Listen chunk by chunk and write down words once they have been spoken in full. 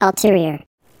Ulterior.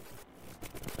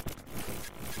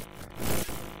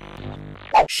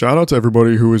 Shout out to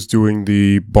everybody who is doing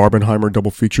the Barbenheimer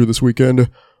double feature this weekend.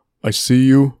 I see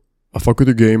you. I fuck with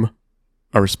your game.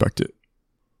 I respect it.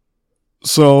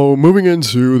 So, moving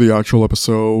into the actual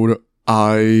episode,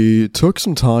 I took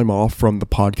some time off from the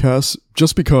podcast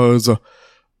just because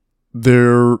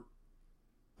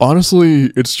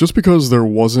it's just because there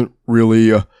wasn't really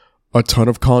a ton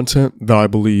of content that I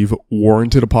believe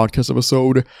warranted a podcast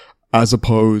episode, as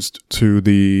opposed to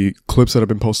the clips that have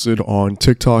been posted on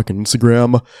TikTok and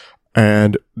Instagram.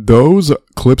 And those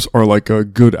clips are like a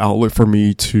good outlet for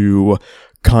me to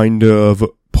kind of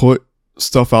put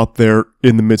stuff out there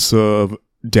in the midst of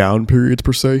down periods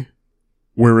per se.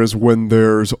 Whereas when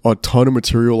there's a ton of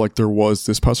material like there was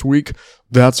this past week,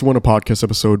 that's when a podcast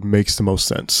episode makes the most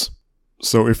sense.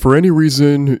 So if for any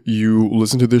reason you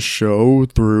listen to this show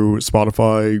through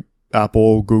Spotify,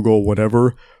 Apple, Google,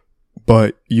 whatever,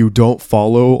 but you don't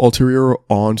follow Ulterior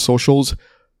on socials,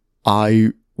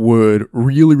 I would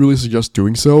really, really suggest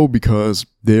doing so, because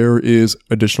there is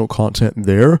additional content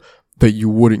there that you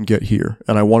wouldn't get here.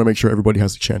 And I want to make sure everybody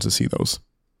has a chance to see those.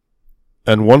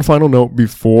 And one final note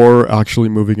before actually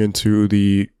moving into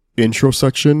the intro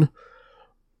section.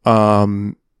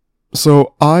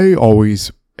 So I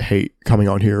always hate coming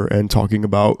on here and talking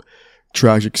about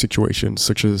tragic situations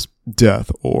such as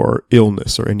death or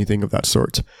illness or anything of that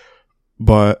sort.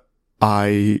 But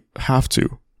I have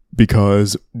to,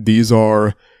 because these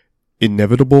are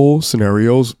inevitable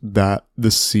scenarios that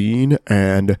the scene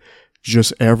and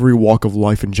just every walk of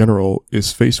life in general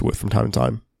is faced with from time to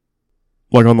time.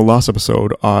 Like on the last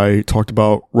episode, I talked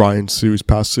about Ryan Sue's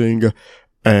passing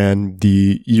and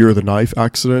the Year of the Knife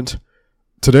accident.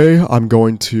 Today, I'm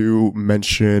going to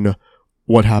mention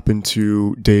what happened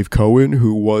to Dave Cohen,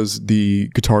 who was the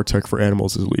guitar tech for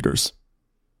Animals as Leaders.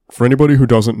 For anybody who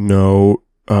doesn't know,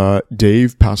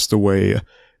 Dave passed away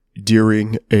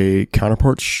during a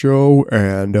Counterparts show,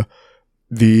 and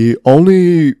the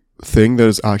only thing that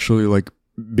has actually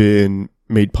been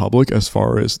made public as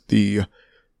far as the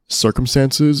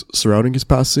circumstances surrounding his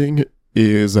passing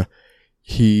is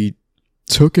he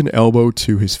took an elbow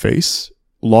to his face,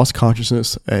 lost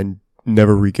consciousness, and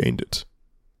never regained it.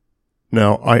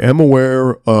 Now, I am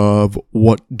aware of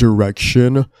what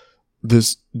direction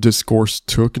this discourse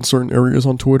took in certain areas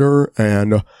on Twitter,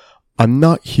 and I'm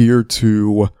not here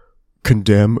to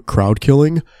condemn crowd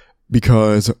killing,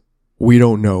 because we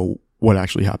don't know what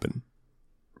actually happened.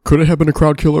 Could it have been a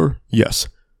crowd killer? Yes.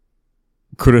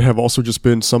 Could it have also just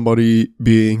been somebody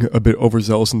being a bit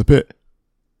overzealous in the pit?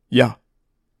 Yeah.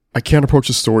 I can't approach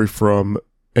the story from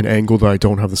an angle that I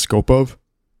don't have the scope of.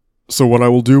 So what I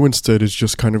will do instead is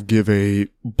just kind of give a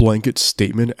blanket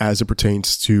statement as it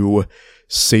pertains to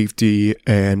safety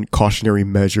and cautionary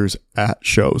measures at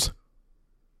shows.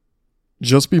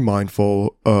 Just be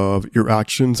mindful of your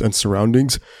actions and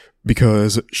surroundings,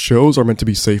 because shows are meant to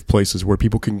be safe places where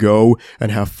people can go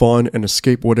and have fun and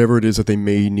escape whatever it is that they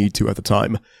may need to at the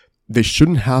time. They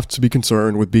shouldn't have to be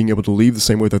concerned with being able to leave the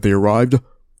same way that they arrived,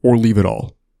 or leave at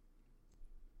all.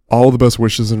 All the best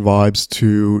wishes and vibes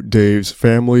to Dave's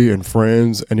family and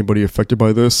friends, anybody affected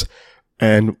by this,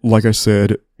 and like I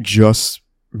said, just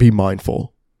be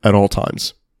mindful at all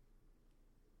times.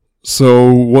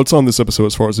 So, what's on this episode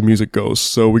as far as the music goes?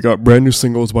 So, we got brand new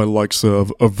singles by the likes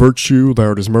of Virtue, Thy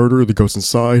Art Is Murder, The Ghost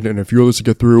Inside, and a few others to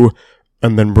get through,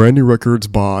 and then brand new records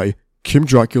by Kim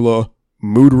Dracula,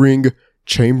 Moodring,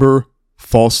 Chamber,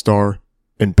 False Star,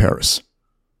 and PVRIS.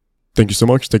 Thank you so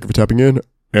much, thank you for tapping in,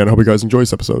 and I hope you guys enjoy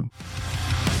this episode.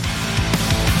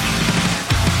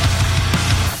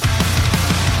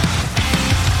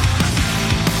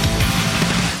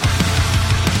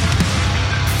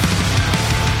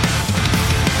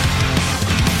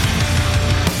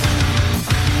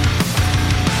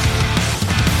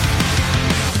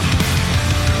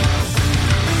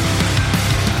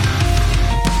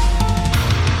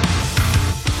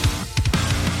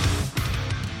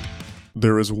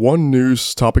 There is one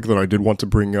news topic that I did want to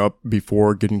bring up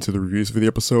before getting to the reviews for the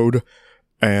episode,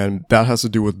 and that has to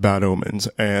do with Bad Omens,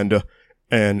 and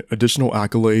an additional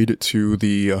accolade to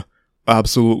the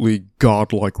absolutely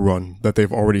godlike run that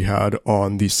they've already had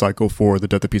on the cycle for The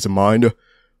Death of Peace of Mind.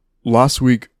 Last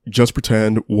week, Just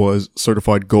Pretend was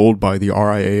certified gold by the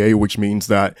RIAA, which means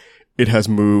that it has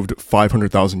moved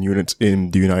 500,000 units in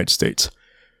the United States.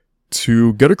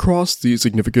 To get across the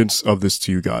significance of this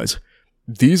to you guys,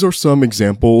 these are some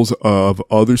examples of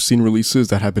other scene releases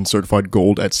that have been certified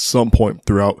gold at some point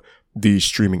throughout the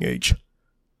streaming age.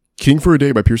 King for a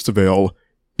Day by Pierce the Veil,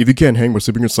 If You Can't Hang by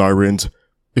Sleeping with Sirens,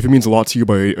 If It Means a Lot to You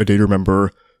by A Day to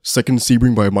Remember, Second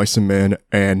Sebring by Mice and Men,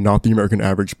 and Not the American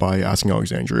Average by Asking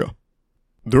Alexandria.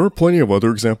 There are plenty of other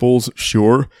examples,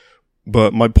 sure,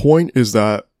 but my point is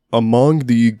that among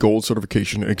the gold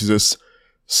certification exists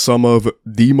some of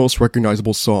the most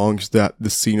recognizable songs that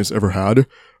the scene has ever had,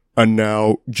 and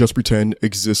now Just Pretend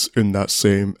exists in that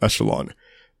same echelon.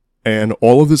 And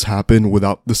all of this happened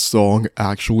without the song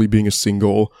actually being a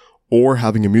single or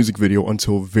having a music video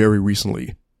until very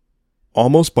recently.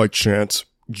 Almost by chance,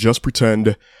 Just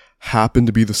Pretend happened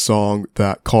to be the song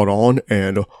that caught on,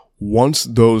 and once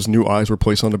those new eyes were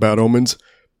placed on the Bad Omens,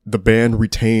 the band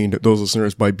retained those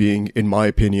listeners by being, in my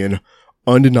opinion,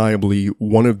 undeniably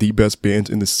one of the best bands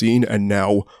in the scene, and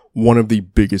now one of the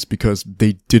biggest because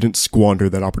they didn't squander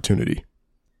that opportunity.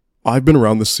 I've been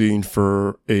around the scene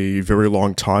for a very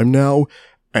long time now,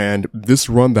 and this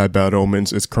run that Bad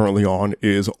Omens is currently on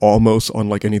is almost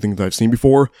unlike anything that I've seen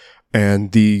before,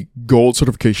 and the gold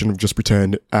certification of Just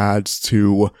Pretend adds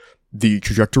to the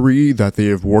trajectory that they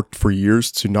have worked for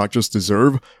years to not just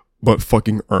deserve, but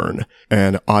fucking earn.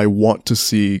 And I want to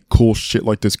see cool shit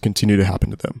like this continue to happen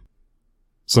to them.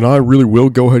 So now I really will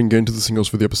go ahead and get into the singles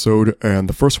for the episode, and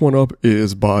the first one up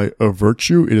is by A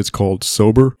Virtue. It is called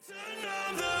Sober.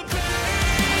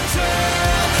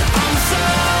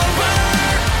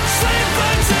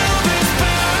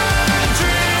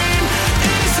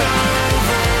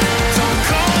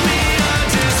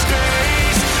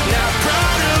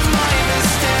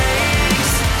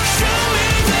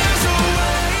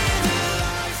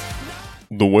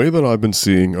 The way that I've been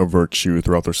seeing A Virtue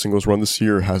throughout their singles run this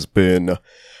year has been,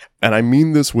 and I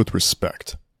mean this with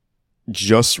respect,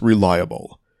 just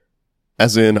reliable.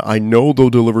 As in, I know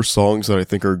they'll deliver songs that I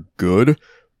think are good,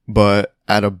 but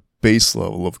at a base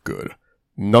level of good.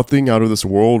 Nothing out of this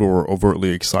world or overtly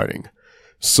exciting.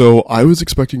 So I was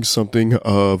expecting something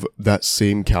of that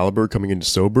same caliber coming into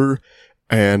Sober,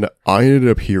 and I ended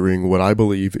up hearing what I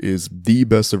believe is the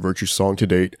best A Virtue song to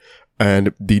date,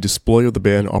 and the display of the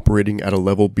band operating at a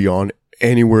level beyond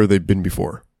anywhere they've been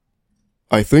before.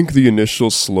 I think the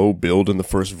initial slow build in the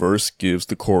first verse gives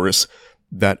the chorus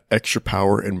that extra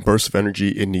power and burst of energy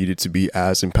it needed to be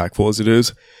as impactful as it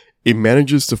is. It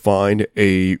manages to find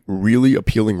a really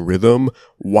appealing rhythm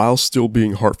while still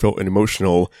being heartfelt and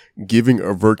emotional, giving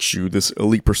A Virtue this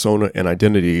elite persona and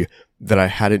identity that I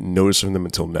hadn't noticed from them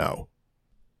until now.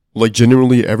 Like,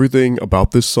 genuinely everything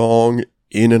about this song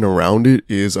in and around it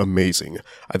is amazing.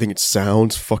 I think it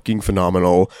sounds fucking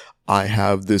phenomenal. I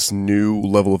have this new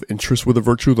level of interest with A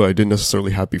Virtue that I didn't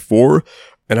necessarily have before,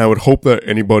 and I would hope that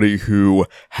anybody who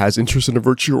has interest in A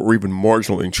Virtue or even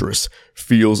marginal interest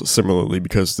feels similarly,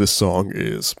 because this song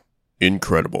is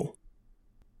incredible.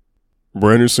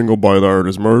 Brand new single by The Art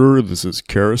Is Murder. This is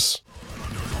PVRIS.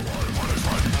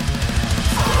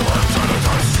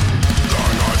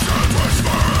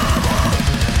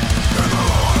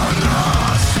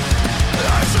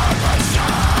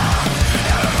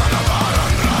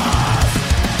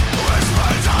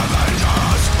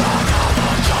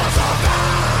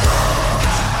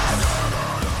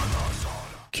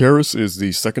 PVRIS is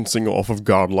the second single off of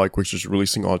Godlike, which is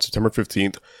releasing on September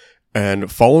 15th,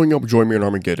 and following up Join Me in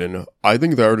Armageddon, I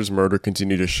think The Art Is Murder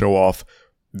continue to show off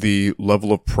the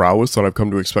level of prowess that I've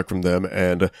come to expect from them,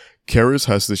 and PVRIS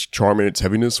has this charm in its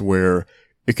heaviness where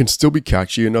it can still be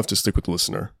catchy enough to stick with the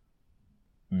listener.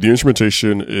 The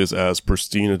instrumentation is as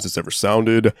pristine as it's ever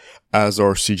sounded, as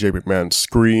are CJ McMahon's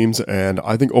screams, and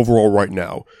I think overall right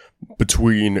now,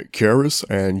 between PVRIS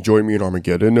and Join Me in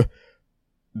Armageddon,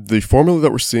 the formula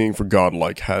that we're seeing for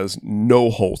Godlike has no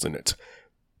holes in it.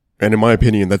 And in my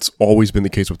opinion, that's always been the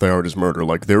case with The Art Is Murder.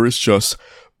 Like, there is just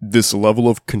this level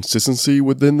of consistency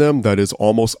within them that is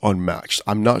almost unmatched.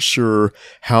 I'm not sure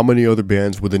how many other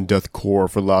bands within deathcore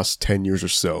for the last 10 years or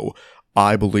so,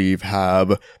 I believe,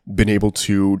 have been able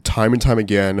to, time and time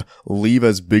again, leave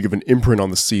as big of an imprint on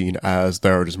the scene as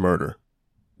The Art Is Murder.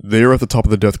 They're at the top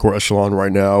of the deathcore echelon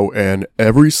right now, and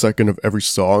every second of every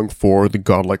song for the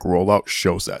Godlike rollout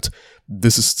shows that.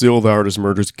 This is still The Art Is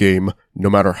Murder's game, no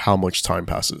matter how much time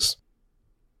passes.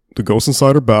 The Ghosts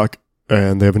Inside are back,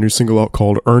 and they have a new single out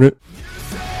called Earn It.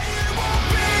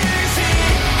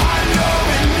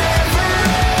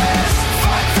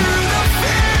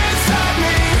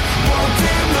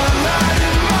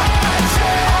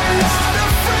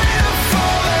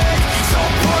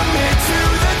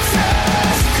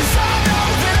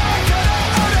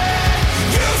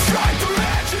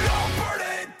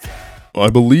 I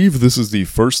believe this is the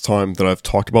first time that I've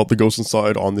talked about The Ghost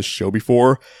Inside on this show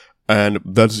before, and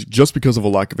that's just because of a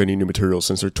lack of any new material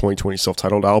since their 2020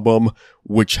 self-titled album,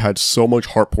 which had so much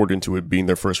heart poured into it being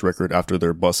their first record after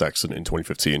their bus accident in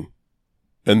 2015.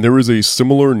 And there is a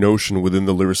similar notion within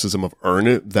the lyricism of Earn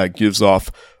It that gives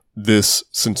off this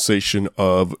sensation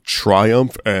of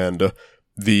triumph and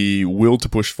the will to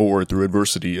push forward through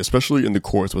adversity, especially in the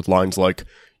chorus with lines like,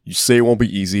 "You say it won't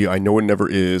be easy, I know it never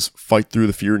is, fight through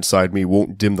the fear inside me,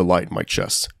 won't dim the light in my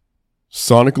chest."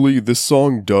 Sonically, this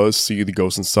song does see the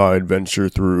Ghost Inside venture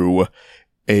through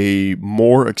a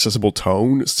more accessible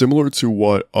tone, similar to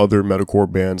what other metalcore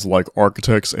bands like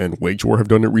Architects and Wage War have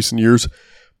done in recent years,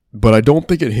 but I don't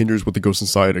think it hinders what the Ghost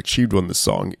Inside achieved on this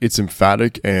song. It's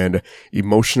emphatic and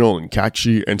emotional and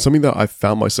catchy, and something that I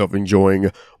found myself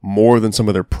enjoying more than some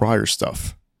of their prior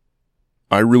stuff.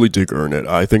 I really dig Earn It.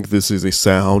 I think this is a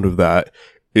sound that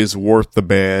is worth the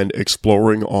band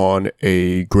exploring on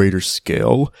a greater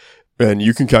scale, and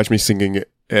you can catch me singing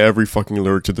every fucking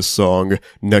lyric to this song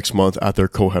next month at their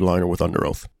co-headliner with Under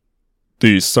Oath.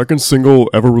 The second single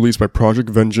ever released by Project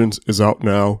Vengeance is out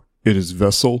now. It is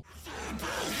Vessel.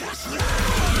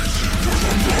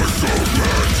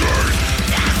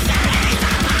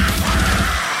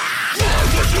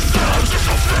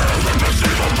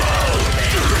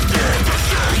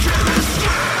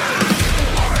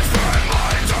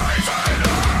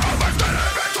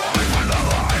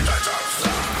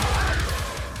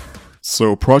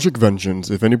 So Project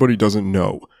Vengeance, if anybody doesn't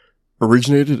know,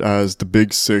 originated as the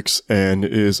Big Six and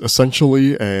is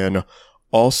essentially an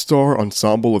all-star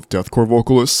ensemble of deathcore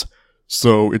vocalists.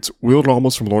 So it's Will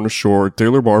Ramos from Lorna Shore,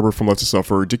 Taylor Barber from Let to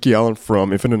Suffer, Dickie Allen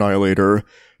from Infinite Annihilator,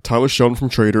 Tyler Sheldon from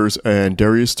Traitors, and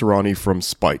Darius Tirani from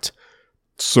Spite.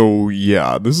 So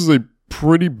yeah, this is a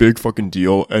pretty big fucking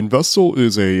deal, and Vessel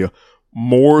is a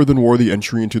more than worthy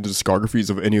entry into the discographies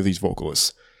of any of these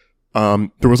vocalists.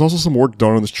 There was also some work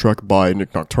done on this track by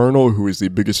Nick Nocturnal, who is the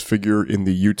biggest figure in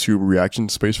the YouTube reaction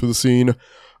space for the scene.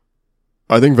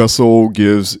 I think Vessel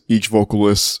gives each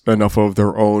vocalist enough of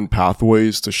their own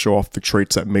pathways to show off the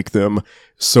traits that make them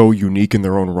so unique in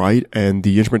their own right, and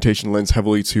the instrumentation lends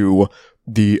heavily to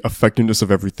the effectiveness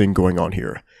of everything going on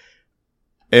here.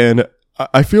 And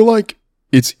I feel like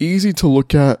it's easy to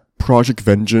look at Project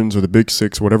Vengeance or the Big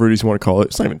Six, whatever it is you want to call it.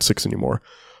 It's not even six anymore.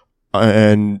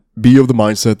 And be of the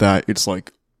mindset that it's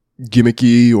like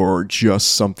gimmicky or just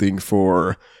something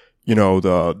for, you know,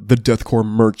 the deathcore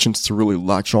merchants to really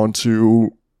latch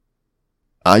onto.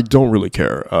 I don't really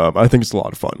care. I think it's a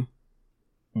lot of fun.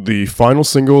 The final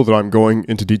single that I'm going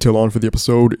into detail on for the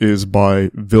episode is by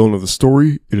Villain of the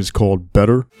Story. It is called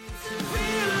Better.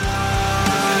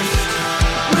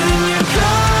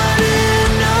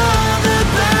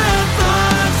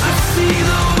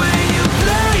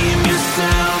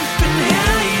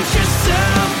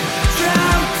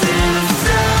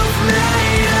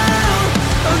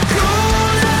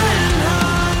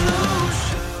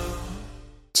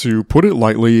 To put it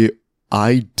lightly,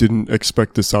 I didn't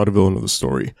expect this out of Villain of the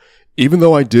Story. Even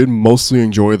though I did mostly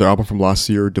enjoy their album from last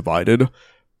year, Divided,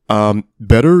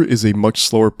 Better is a much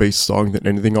slower paced song than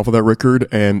anything off of that record,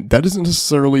 and that isn't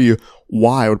necessarily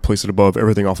why I would place it above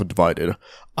everything off of Divided.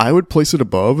 I would place it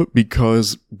above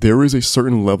because there is a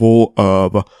certain level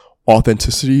of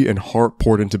authenticity and heart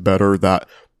poured into Better that,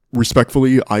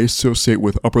 respectfully, I associate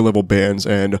with upper level bands,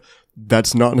 and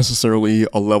that's not necessarily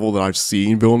a level that I've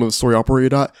seen Villain of the Story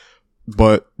operate at,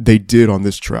 but they did on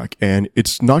this track. And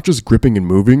it's not just gripping and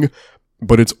moving,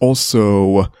 but it's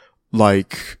also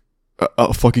like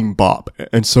a fucking bop,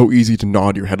 and so easy to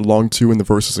nod your head along to in the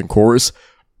verses and chorus.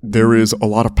 There is a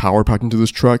lot of power packed into this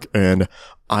track, and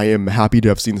I am happy to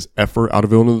have seen this effort out of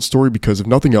Villain of the Story, because if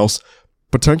nothing else,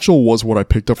 potential was what I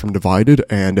picked up from Divided,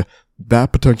 and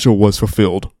that potential was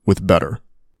fulfilled with Better.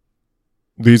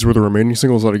 These were the remaining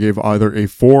singles that I gave either a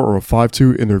 4 or a 5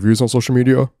 to in the reviews on social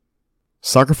media.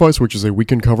 Sacrifice, which is a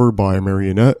Weekend cover by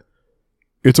Marionette.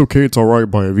 It's Okay, It's Alright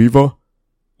by Aviva.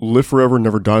 Live Forever,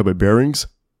 Never Die by Bearings.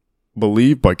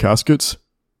 Believe by Caskets.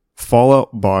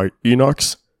 Fallout by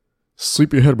Enox.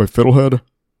 Sleepyhead by Fiddlehead.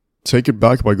 Take It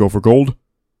Back by Go for Gold.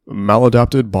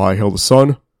 Maladapted by Hail the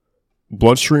Sun.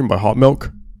 Bloodstream by Hot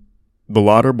Milk. The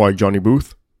Ladder by Johnny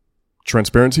Booth.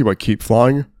 Transparency by Keep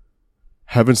Flying.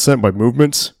 Heaven Sent by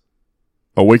Movements.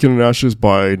 Awaken in Ashes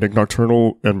by Nick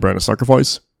Nocturnal and Brand of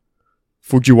Sacrifice.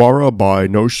 Fujiwara by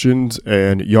Notions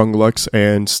and Young Lex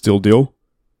and Still Deal.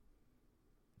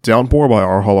 Downpour by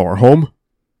Our Hollow Our Home.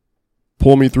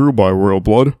 Pull Me Through by Royal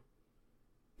Blood.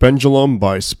 Pendulum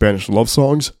by Spanish Love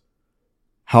Songs.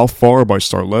 How Far by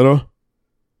Starletta.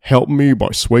 Help Me by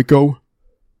Swaco.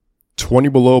 20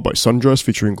 Below by Sundress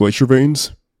featuring Glacier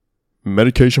Veins.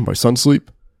 Medication by Sunsleep.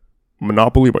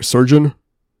 Monopoly by Surgeon.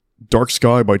 Dark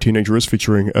Sky by Teenage Wrist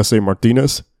featuring S.A.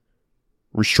 Martinez.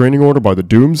 Restraining Order by The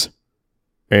Dooms.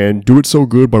 And Do It So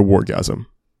Good by Wargasm.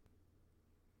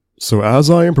 So as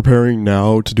I am preparing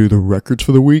now to do the records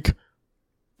for the week,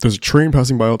 there's a train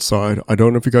passing by outside. I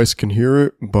don't know if you guys can hear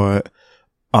it, but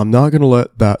I'm not going to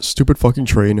let that stupid fucking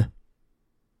train...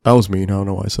 That was mean. I don't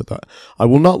know why I said that. I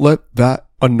will not let that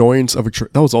annoyance of a train...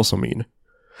 That was also mean.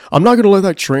 I'm not going to let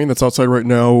that train that's outside right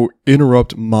now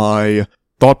interrupt my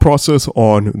thought process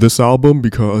on this album,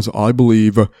 because I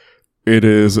believe it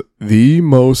is the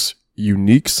most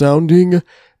unique sounding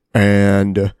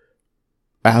and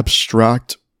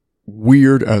abstract,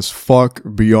 weird as fuck,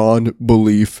 beyond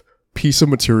belief piece of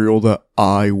material that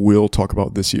I will talk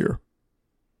about this year.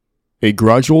 A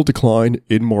Gradual Decline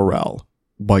in Morale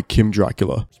by Kim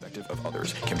Dracula. Perspective of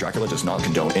others. Kim Dracula does not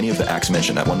condone any of the acts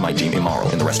mentioned that one might deem immoral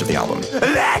in the rest of the album.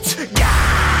 Let's go!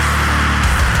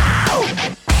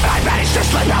 I managed to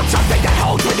slip out something that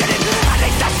holds within it at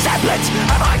least a semblance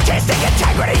of artistic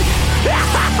integrity.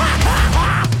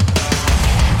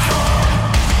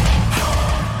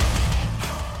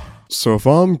 So if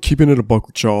I'm keeping it a buck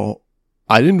with y'all,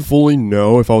 I didn't fully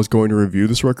know if I was going to review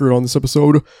this record on this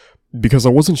episode because I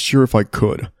wasn't sure if I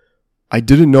could. I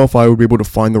didn't know if I would be able to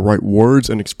find the right words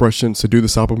and expressions to do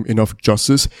this album enough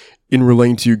justice in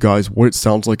relaying to you guys what it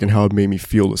sounds like and how it made me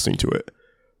feel listening to it.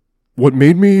 What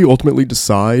made me ultimately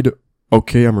decide,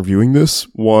 okay, I'm reviewing this,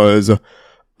 was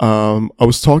I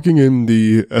was talking in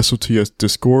the SOTS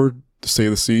Discord, to say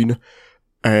the scene,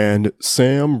 and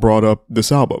Sam brought up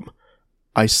this album.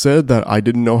 I said that I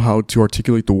didn't know how to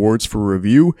articulate the words for a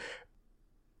review,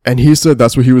 and he said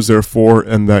that's what he was there for,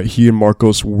 and that he and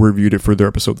Marcos reviewed it for their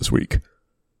episode this week.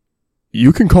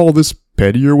 You can call this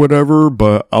petty or whatever,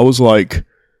 but I was like,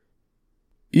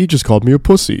 he just called me a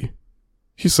pussy.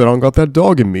 He said I don't got that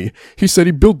dog in me. He said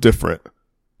he built different.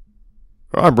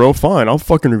 Alright bro, fine, I'll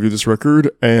fucking review this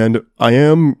record, and I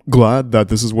am glad that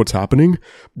this is what's happening,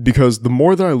 because the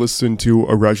more that I listen to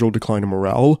A Gradual Decline in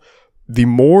Morale, the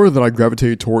more that I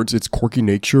gravitate towards its quirky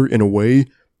nature in a way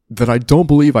that I don't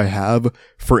believe I have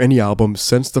for any album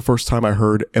since the first time I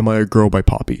heard Am I a Girl by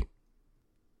Poppy.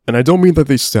 And I don't mean that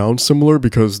they sound similar,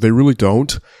 because they really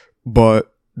don't,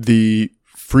 but the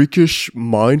freakish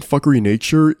mindfuckery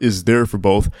nature is there for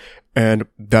both, and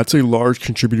that's a large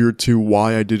contributor to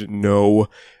why I didn't know,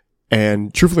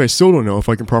 and truthfully I still don't know if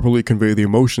I can properly convey the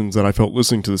emotions that I felt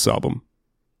listening to this album.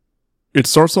 It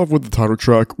starts off with the title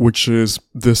track, which is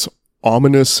this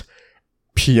ominous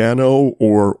piano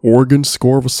or organ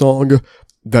score of a song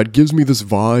that gives me this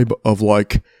vibe of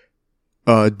like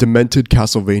a demented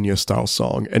Castlevania style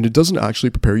song, and it doesn't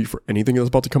actually prepare you for anything that's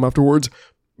about to come afterwards,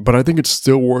 but I think it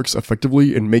still works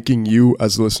effectively in making you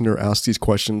as a listener ask these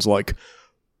questions like,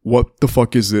 what the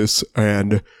fuck is this,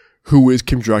 and who is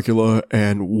Kim Dracula,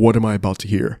 and what am I about to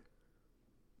hear?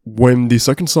 When the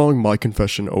second song, My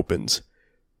Confession, opens,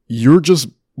 you're just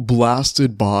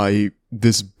blasted by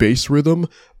this bass rhythm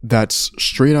that's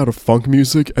straight out of funk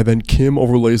music, and then Kim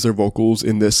overlays their vocals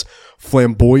in this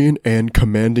flamboyant and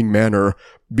commanding manner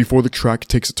before the track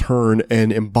takes a turn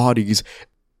and embodies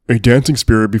a dancing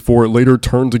spirit before it later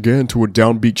turns again to a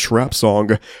downbeat trap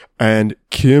song, and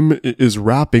Kim is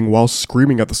rapping while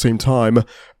screaming at the same time,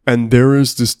 and there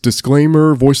is this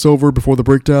disclaimer voiceover before the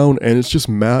breakdown, and it's just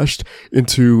mashed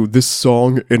into this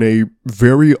song in a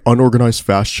very unorganized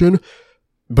fashion.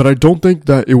 But I don't think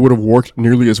that it would have worked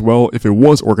nearly as well if it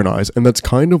was organized, and that's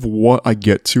kind of what I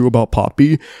get to about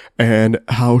Poppy and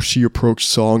how she approached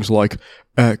songs like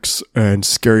X and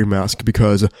Scary Mask,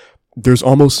 because there's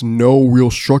almost no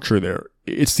real structure there.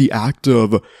 It's the act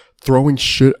of throwing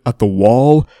shit at the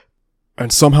wall,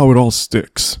 and somehow it all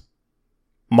sticks.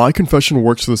 My Confession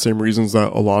works for the same reasons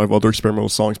that a lot of other experimental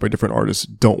songs by different artists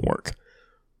don't work.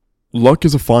 Luck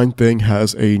Is a Fine Thing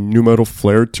has a nu metal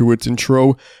flair to its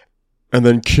intro, and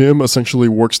then Kim essentially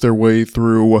works their way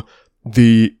through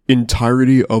the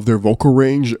entirety of their vocal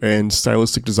range and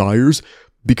stylistic desires,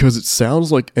 because it sounds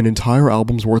like an entire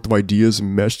album's worth of ideas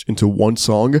meshed into one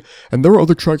song. And there are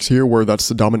other tracks here where that's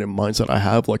the dominant mindset I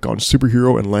have, like on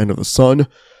Superhero and Land of the Sun,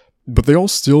 but they all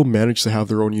still manage to have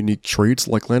their own unique traits.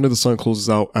 Like Land of the Sun closes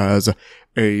out as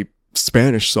a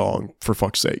Spanish song, for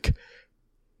fuck's sake.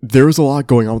 There's a lot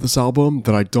going on with this album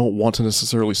that I don't want to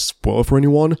necessarily spoil for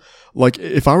anyone. Like,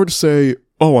 if I were to say,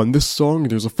 oh, on this song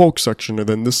there's a folk section, and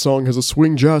then this song has a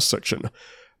swing jazz section,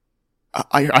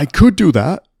 I could do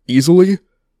that easily,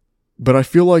 but I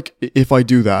feel like if I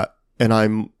do that, and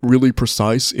I'm really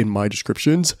precise in my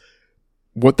descriptions,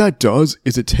 what that does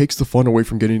is it takes the fun away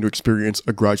from getting to experience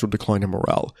a gradual decline in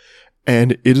morale.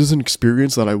 And it is an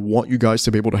experience that I want you guys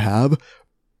to be able to have,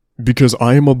 because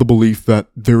I am of the belief that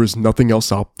there is nothing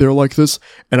else out there like this,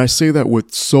 and I say that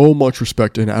with so much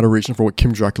respect and adoration for what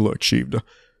Kim Dracula achieved.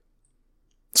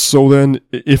 So then,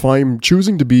 if I'm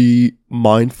choosing to be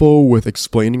mindful with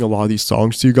explaining a lot of these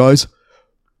songs to you guys,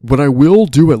 what I will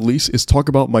do at least is talk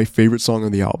about my favorite song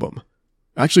on the album.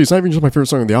 Actually, it's not even just my favorite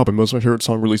song on the album. It was my favorite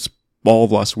song released all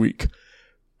of last week.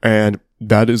 And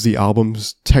that is the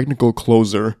album's technical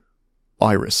closer,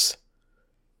 Iris.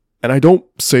 And I don't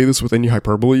say this with any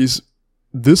hyperboles.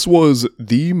 This was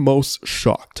the most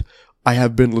shocked I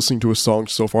have been listening to a song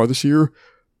so far this year,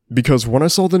 because when I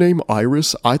saw the name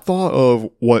Iris, I thought of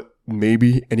what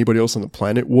maybe anybody else on the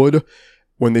planet would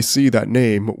when they see that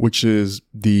name, which is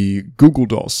the Google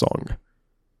Dolls song.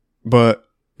 But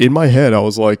in my head, I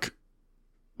was like,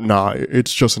 nah,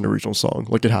 it's just an original song.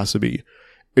 Like, it has to be.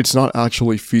 It's not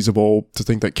actually feasible to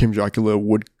think that Kim Dracula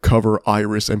would cover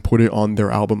Iris and put it on their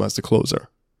album as the closer.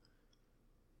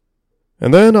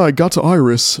 And then I got to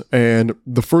Iris, and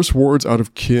the first words out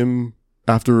of Kim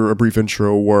after a brief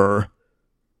intro were,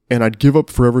 "And I'd give up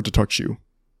forever to touch you."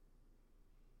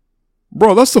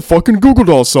 Bro, that's the fucking Google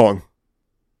Dolls song.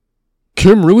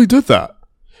 Kim really did that.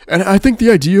 And I think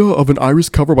the idea of an Iris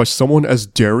cover by someone as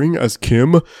daring as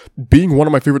Kim being one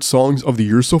of my favorite songs of the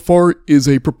year so far is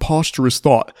a preposterous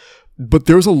thought. But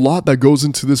there's a lot that goes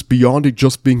into this beyond it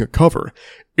just being a cover.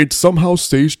 It somehow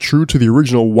stays true to the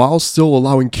original while still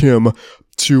allowing Kim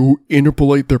to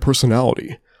interpolate their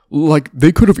personality. Like,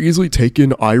 they could have easily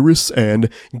taken Iris and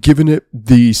given it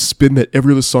the spin that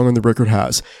every other song on the record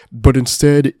has, but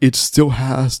instead, it still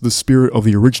has the spirit of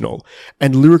the original.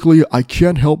 And lyrically, I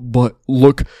can't help but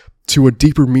look to a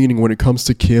deeper meaning when it comes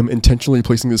to Kim intentionally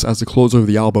placing this as the closer of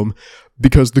the album,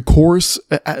 because the chorus,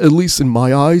 at least in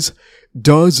my eyes,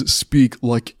 does speak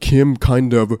like Kim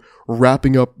kind of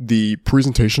wrapping up the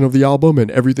presentation of the album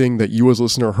and everything that you as a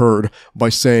listener heard by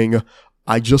saying,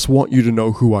 "I just want you to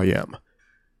know who I am."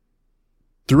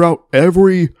 Throughout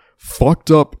every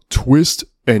fucked up twist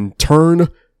and turn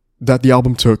that the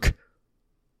album took,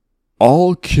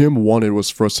 all Kim wanted was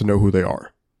for us to know who they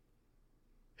are.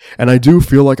 And I do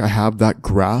feel like I have that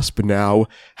grasp now,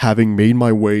 having made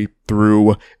my way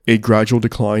through a gradual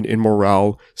decline in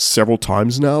morale several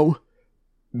times now.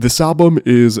 This album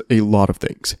is a lot of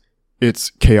things.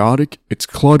 It's chaotic, it's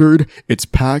cluttered, it's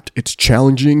packed, it's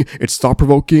challenging, it's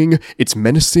thought-provoking, it's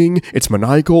menacing, it's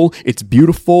maniacal, it's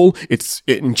beautiful, it's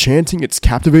enchanting, it's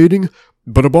captivating,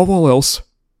 but above all else,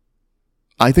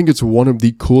 I think it's one of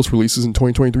the coolest releases in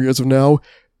 2023 as of now,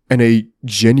 and a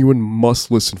genuine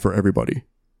must-listen for everybody.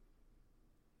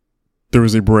 There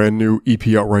is a brand new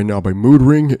EP out right now by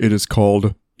Moodring. It is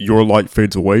called Your Light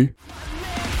Fades Away.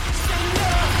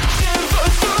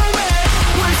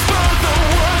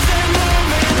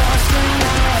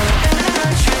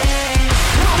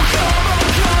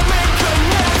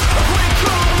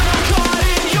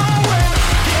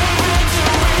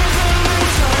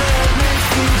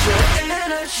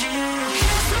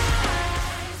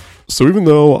 So even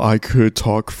though I could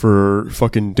talk for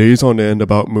fucking days on end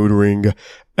about Moodring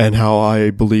and how I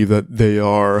believe that they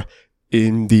are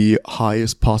in the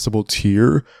highest possible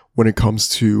tier when it comes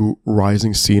to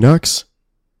rising scene acts,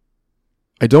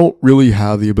 I don't really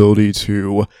have the ability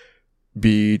to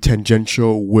be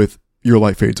tangential with Your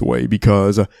Light Fades Away,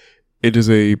 because it is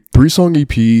a 3-song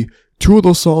EP. 2 of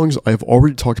those songs I've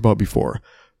already talked about before,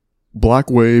 Black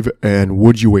Wave and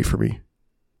Would You Wait For Me.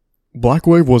 Black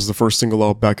Wave was the first single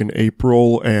out back in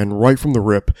April, and right from the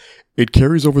rip, it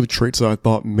carries over the traits that I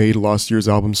thought made last year's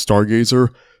album Stargazer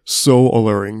so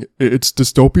alluring. It's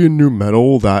dystopian new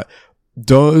metal that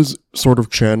does sort of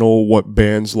channel what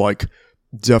bands like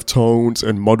Deftones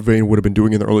and Mudvayne would have been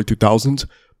doing in the early 2000s,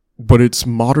 but it's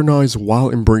modernized while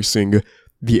embracing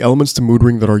the elements to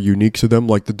Moodring that are unique to them,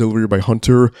 like the delivery by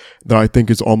Hunter, that I think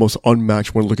is almost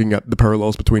unmatched when looking at the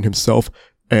parallels between himself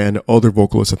and other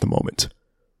vocalists at the moment.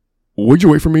 Would You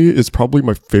Wait For Me is probably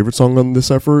my favorite song on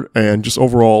this effort, and just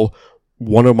overall,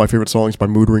 one of my favorite songs by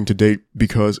Moodring to date,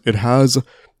 because it has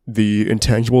the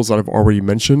intangibles that I've already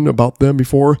mentioned about them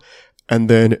before, and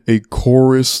then a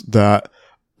chorus that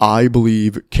I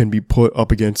believe can be put up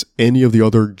against any of the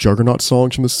other Juggernaut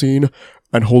songs from the scene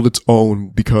and hold its own,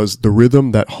 because the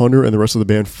rhythm that Hunter and the rest of the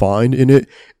band find in it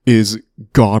is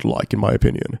godlike, in my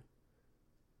opinion.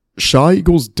 Shy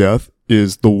Eagle's Death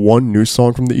is the one new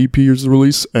song from the EP's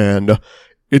release, and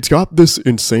it's got this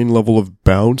insane level of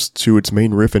bounce to its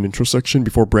main riff and intro section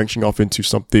before branching off into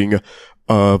something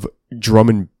of drum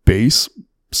and bass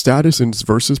status in its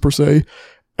verses per se.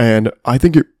 And I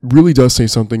think it really does say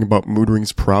something about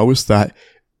Moodring's prowess that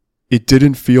it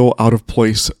didn't feel out of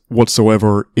place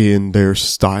whatsoever in their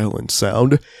style and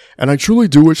sound. And I truly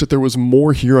do wish that there was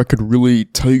more here I could really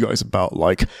tell you guys about.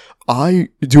 Like, I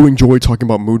do enjoy talking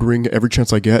about Moodring every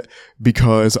chance I get,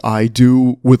 because I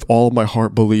do with all of my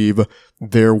heart believe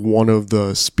they're one of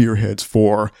the spearheads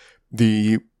for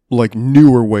the like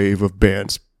newer wave of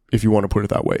bands, if you want to put it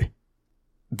that way.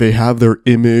 They have their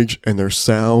image and their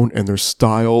sound and their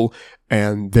style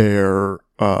and their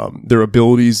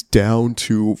abilities down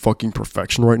to fucking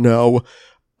perfection right now.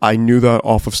 I knew that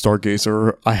off of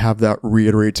Stargazer. I have that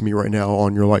reiterated to me right now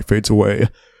on Your Light Fades Away.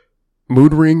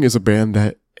 Moodring is a band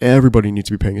that everybody needs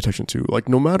to be paying attention to. Like,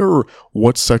 no matter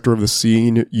what sector of the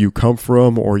scene you come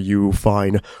from or you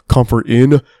find comfort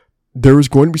in, there is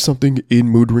going to be something in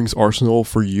Moodring's arsenal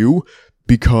for you,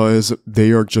 because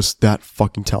they are just that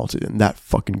fucking talented and that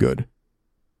fucking good.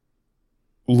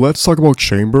 Let's talk about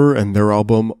Chamber and their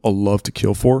album A Love to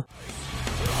Kill For.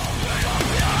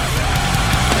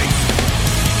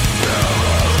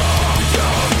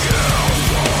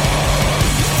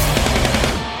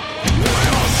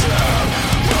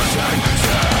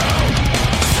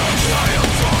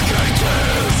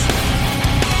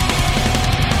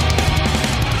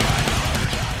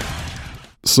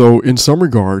 So in some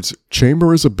regards,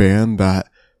 Chamber is a band that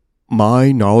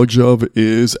my knowledge of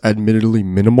is admittedly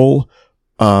minimal.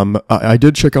 I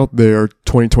did check out their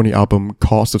 2020 album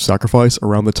Cost of Sacrifice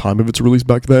around the time of its release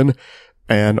back then,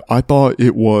 and I thought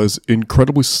it was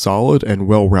incredibly solid and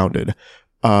well-rounded.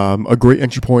 A great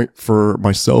entry point for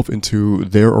myself into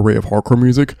their array of hardcore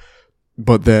music,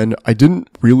 but then I didn't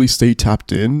really stay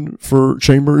tapped in for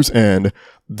Chambers, and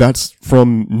that's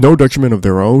from no detriment of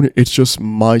their own. It's just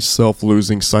myself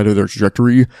losing sight of their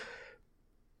trajectory.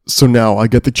 So now I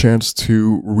get the chance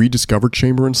to rediscover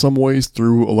Chamber in some ways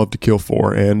through A Love to Kill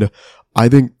For, and I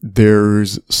think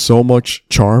there's so much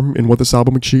charm in what this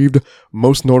album achieved,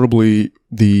 most notably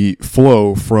the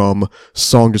flow from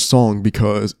song to song,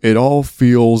 because it all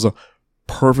feels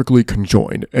perfectly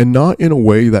conjoined, and not in a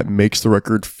way that makes the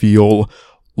record feel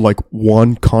like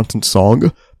one constant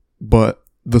song, but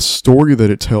the story that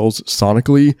it tells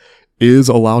sonically is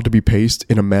allowed to be paced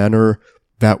in a manner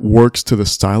that works to the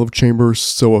style of Chamber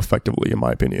so effectively, in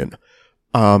my opinion.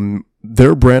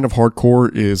 Their brand of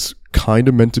hardcore is kind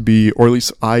of meant to be, or at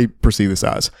least I perceive this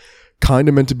as, kind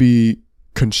of meant to be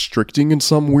constricting in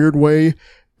some weird way,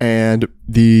 and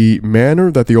the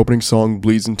manner that the opening song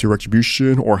bleeds into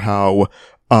Retribution, or how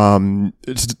To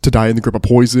Die in the Grip of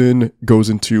Poison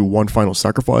goes into One Final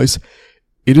Sacrifice,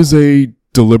 it is a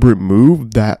deliberate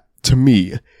move that, to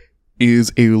me,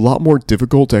 is a lot more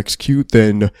difficult to execute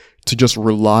than to just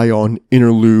rely on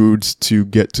interludes to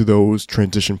get to those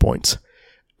transition points.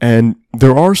 And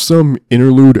there are some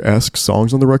interlude-esque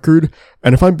songs on the record,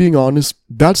 and if I'm being honest,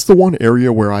 that's the one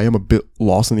area where I am a bit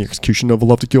lost in the execution of A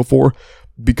Love to Kill For,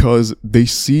 because they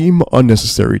seem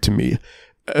unnecessary to me,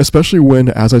 especially when,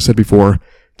 as I said before,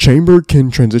 Chamber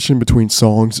can transition between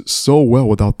songs so well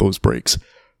without those breaks.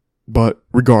 But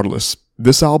regardless,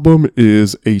 this album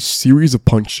is a series of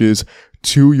punches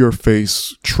to your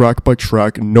face, track by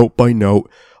track, note by note,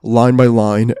 line by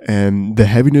line, and the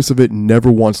heaviness of it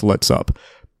never once lets up.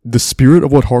 The spirit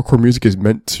of what hardcore music is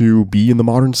meant to be in the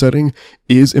modern setting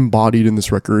is embodied in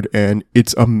this record, and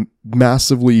it's a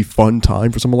massively fun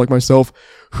time for someone like myself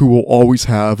who will always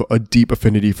have a deep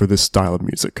affinity for this style of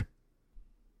music.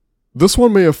 This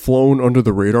one may have flown under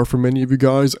the radar for many of you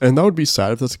guys, and that would be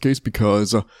sad if that's the case,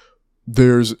 because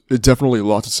there's definitely a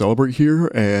lot to celebrate here,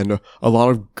 and a lot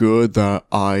of good that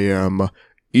I am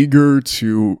eager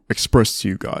to express to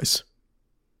you guys.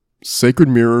 Sacred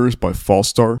Mirrors by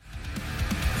Fallstar.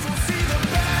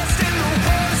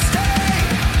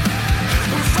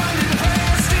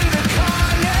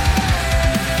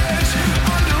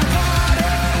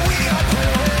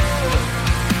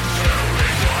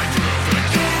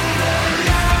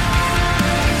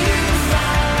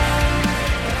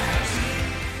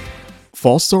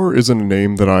 Fallstar isn't a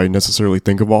name that I necessarily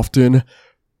think of often,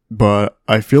 but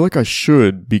I feel like I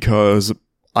should, because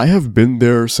I have been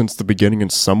there since the beginning in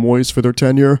some ways for their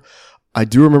tenure. I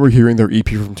do remember hearing their EP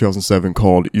from 2007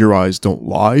 called Your Eyes Don't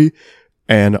Lie,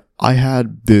 and I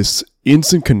had this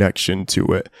instant connection to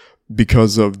it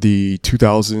because of the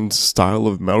 2000s style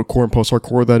of metalcore and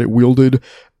post-hardcore that it wielded,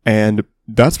 and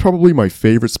that's probably my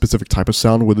favorite specific type of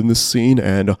sound within this scene,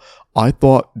 and I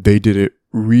thought they did it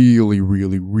really,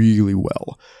 really, really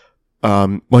well.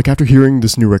 Like after hearing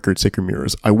this new record, Sacred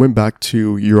Mirrors, I went back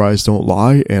to Your Eyes Don't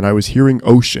Lie, and I was hearing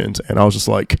Oceans, and I was just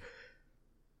like,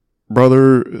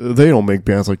 brother, they don't make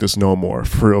bands like this no more,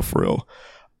 for real, for real.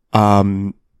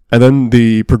 And then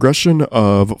the progression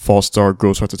of Fallstar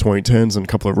goes right to 2010s and a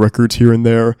couple of records here and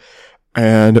there,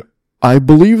 and I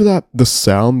believe that the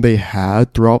sound they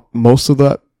had throughout most of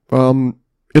that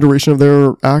iteration of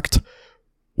their act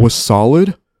was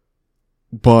solid,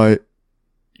 but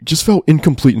just felt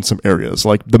incomplete in some areas.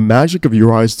 Like, the magic of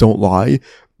Your Eyes Don't Lie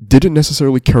didn't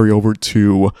necessarily carry over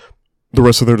to the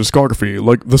rest of their discography.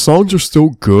 Like, the songs are still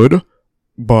good,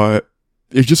 but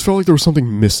it just felt like there was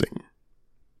something missing.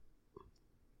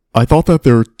 I thought that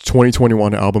their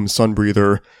 2021 album,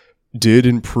 Sunbreather, did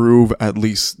improve at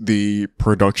least the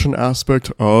production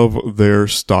aspect of their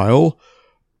style.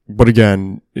 But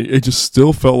again, it just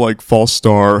still felt like False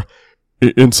Star,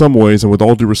 in some ways, and with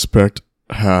all due respect,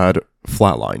 had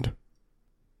flatlined.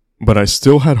 But I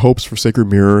still had hopes for Sacred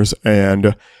Mirrors,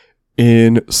 and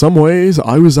in some ways,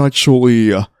 I was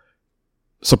actually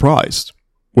surprised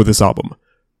with this album.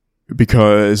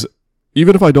 Because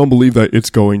even if I don't believe that it's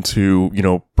going to,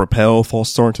 propel False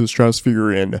Star into the stratosphere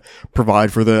and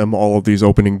provide for them all of these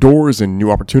opening doors and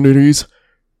new opportunities,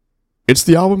 it's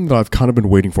the album that I've kind of been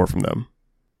waiting for from them.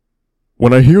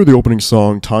 When I hear the opening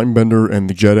song, Time Bender and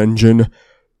the Jet Engine,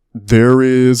 there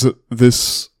is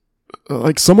this,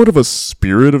 somewhat of a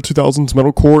spirit of 2000s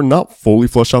metalcore, not fully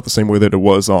fleshed out the same way that it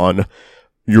was on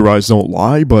Your Eyes Don't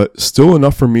Lie, but still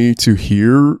enough for me to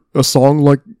hear a song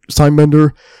like Time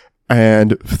Bender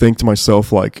and think to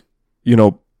myself,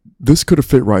 this could have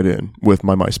fit right in with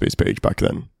my MySpace page back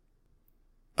then.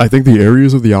 I think the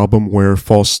areas of the album where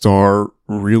False Star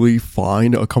really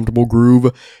find a comfortable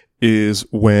groove is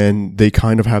when they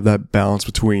kind of have that balance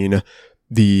between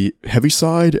the heavy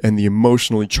side and the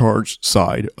emotionally charged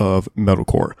side of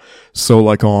metalcore. So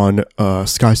like on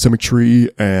Sky Symmetry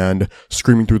and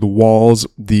Screaming Through the Walls,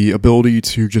 the ability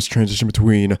to just transition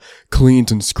between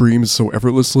cleans and screams so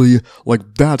effortlessly,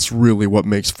 that's really what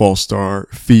makes False Star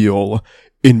feel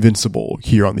invincible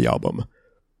here on the album.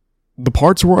 The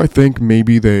parts where I think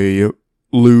maybe they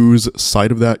lose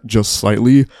sight of that just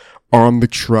slightly are on the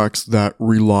tracks that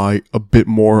rely a bit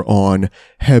more on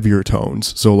heavier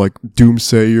tones. So like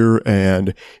Doomsayer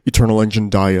and Eternal Engine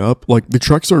Die Up. The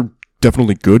tracks are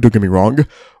definitely good, don't get me wrong,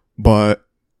 but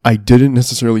I didn't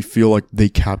necessarily feel like they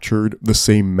captured the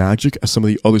same magic as some of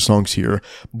the other songs here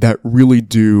that really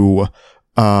do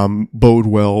bode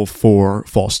well for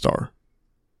False Star.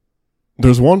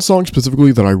 There's one song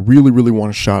specifically that I really, really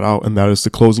want to shout out, and that is the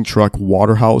closing track,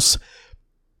 Waterhouse.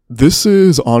 This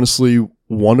is honestly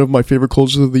one of my favorite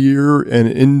closers of the year, and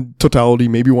in totality,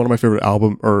 maybe one of my favorite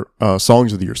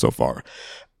songs of the year so far.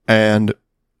 And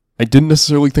I didn't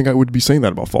necessarily think I would be saying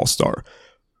that about False Star.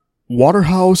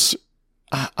 Waterhouse,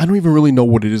 I don't even really know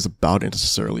what it is about it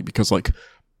necessarily, because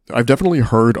I've definitely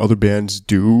heard other bands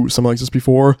do something like this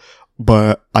before,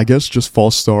 but I guess just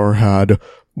False Star had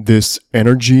this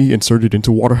energy inserted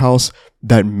into Waterhouse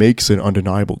that makes it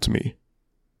undeniable to me.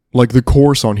 The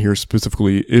chorus on here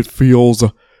specifically, it feels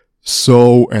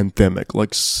so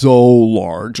anthemic, so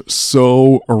large,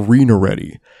 so arena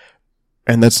ready.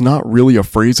 And that's not really a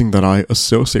phrasing that I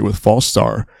associate with False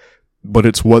Star, but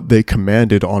it's what they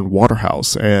commanded on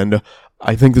Waterhouse. And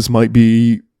I think this might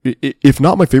be, if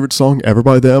not my favorite song ever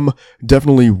by them,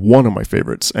 definitely one of my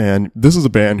favorites. And this is a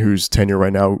band whose tenure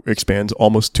right now expands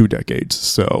almost 2 decades.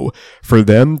 So for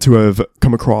them to have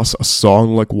come across a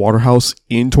song like Waterhouse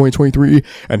in 2023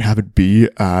 and have it be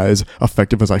as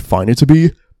effective as I find it to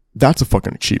be, that's a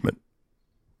fucking achievement.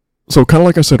 So kind of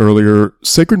like I said earlier,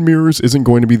 Sacred Mirrors isn't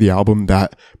going to be the album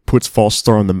that puts False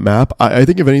Star on the map. I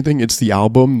think if anything, it's the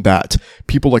album that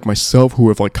people like myself who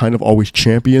have kind of always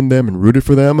championed them and rooted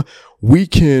for them, we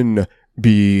can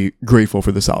be grateful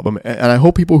for this album. And I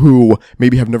hope people who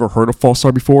maybe have never heard of False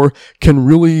Star before can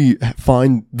really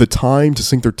find the time to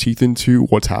sink their teeth into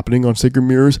what's happening on Sacred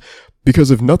Mirrors.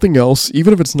 Because if nothing else,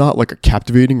 even if it's not a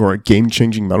captivating or a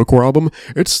game-changing metalcore album,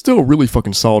 it's still really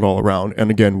fucking solid all around.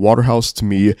 And again, Waterhouse to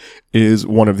me is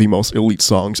one of the most elite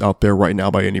songs out there right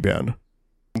now by any band.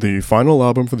 The final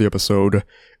album for the episode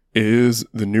is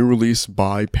the new release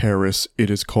by PVRIS.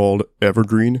 It is called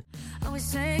Evergreen. We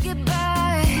say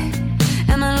goodbye.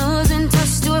 Am I losing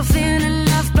touch to a feeling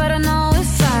enough? But I know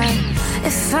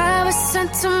if I was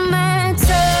sentimental,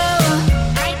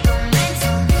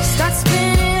 start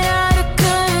spinning.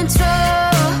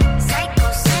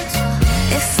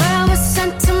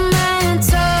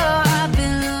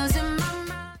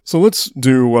 So let's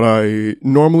do what I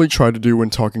normally try to do when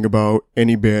talking about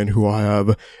any band who I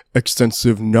have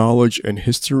extensive knowledge and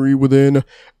history within,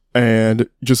 and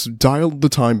just dial the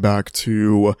time back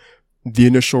to the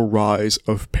initial rise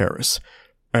of PVRIS.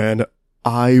 And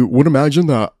I would imagine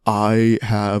that I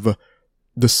have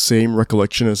the same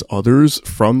recollection as others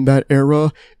from that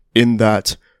era, in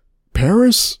that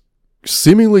PVRIS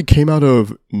seemingly came out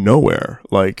of nowhere.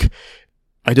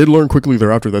 I did learn quickly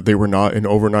thereafter that they were not an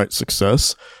overnight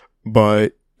success,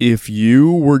 but if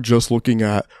you were just looking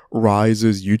at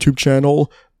Rise's YouTube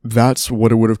channel, that's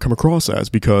what it would have come across as,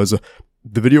 because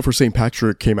the video for St.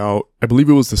 Patrick came out, I believe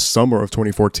it was the summer of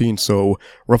 2014, so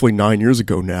roughly 9 years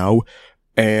ago now,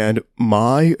 and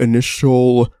my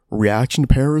initial reaction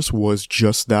to PVRIS was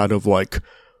just that of like,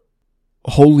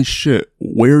 holy shit,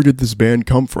 where did this band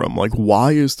come from? Like,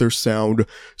 why is their sound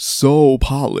so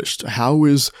polished? How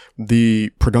is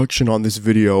the production on this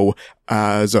video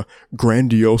as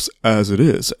grandiose as it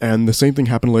is? And the same thing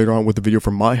happened later on with the video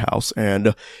from My House.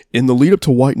 And in the lead up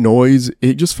to White Noise,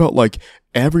 it just felt like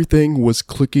everything was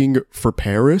clicking for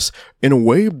PVRIS in a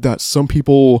way that some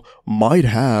people might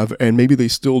have, and maybe they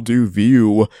still do,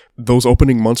 view those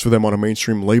opening months for them on a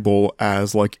mainstream label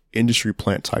as like industry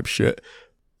plant type shit.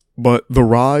 But the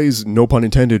rise, no pun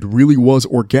intended, really was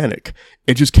organic.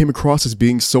 It just came across as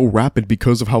being so rapid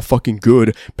because of how fucking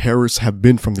good PVRIS have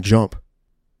been from the jump.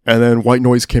 And then White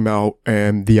Noise came out,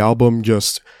 and the album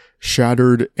just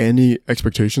shattered any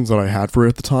expectations that I had for it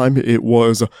at the time. It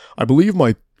was, I believe,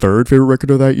 my third favorite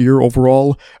record of that year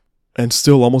overall, and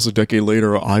still almost a decade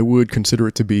later, I would consider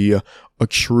it to be a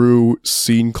true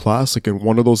scene classic, and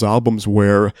one of those albums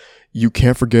where you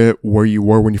can't forget where you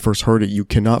were when you first heard it. You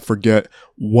cannot forget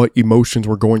what emotions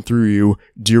were going through you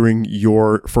during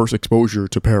your first exposure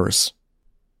to PVRIS.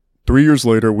 3 years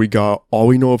later, we got All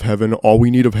We Know of Heaven, All We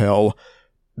Need of Hell.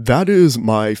 That is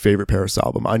my favorite PVRIS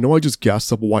album. I know I just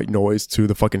gassed up White Noise to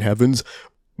the fucking heavens,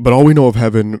 but All We Know of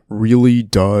Heaven really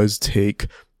does take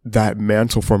that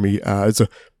mantle for me as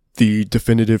the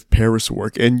definitive PVRIS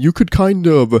work. And you could kind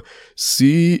of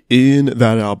see in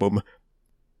that album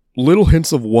little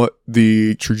hints of what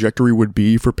the trajectory would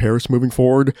be for PVRIS moving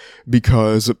forward,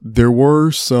 because there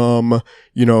were some,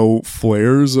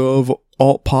 flares of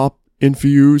alt pop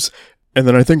infuse. And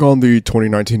then I think on the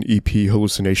 2019 EP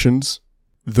Hallucinations,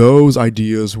 those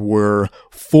ideas were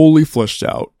fully fleshed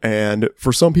out. And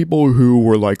for some people who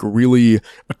were like really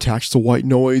attached to White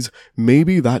Noise,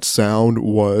 maybe that sound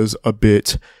was a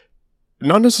bit,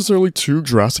 not necessarily too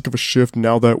drastic of a shift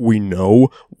now that we know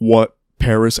what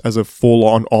PVRIS as a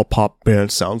full-on all-pop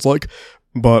band sounds like.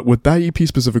 But with that EP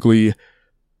specifically,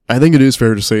 I think it is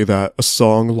fair to say that a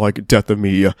song like Death of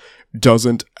Me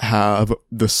doesn't have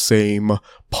the same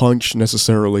punch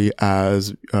necessarily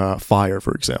as Fire,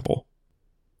 for example.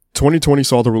 2020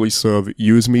 saw the release of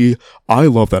Use Me. I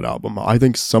love that album. I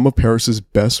think some of PVRIS's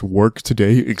best work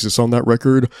today exists on that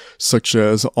record, such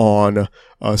as on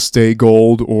Stay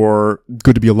Gold or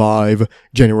Good to Be Alive,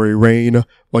 January Rain.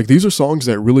 Like, these are songs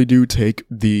that really do take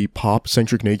the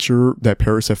pop-centric nature that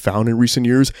PVRIS have found in recent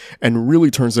years and really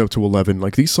turns it up to 11.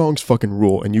 Like, these songs fucking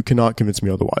rule, and you cannot convince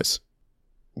me otherwise.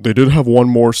 They did have one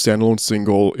more standalone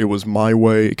single. It was My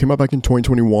Way. It came out back in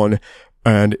 2021.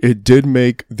 And it did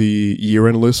make the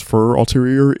year-end list for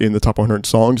Ulterior in the top 100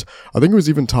 songs. I think it was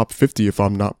even top 50 if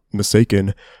I'm not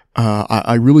mistaken.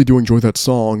 I really do enjoy that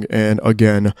song. And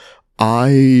again,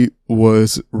 I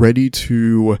was ready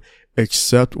to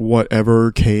accept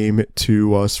whatever came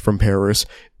to us from PVRIS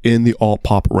in the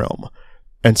alt-pop realm.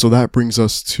 And so that brings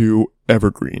us to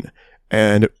Evergreen.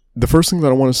 And the first thing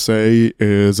that I want to say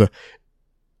is,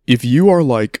 if you are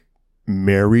like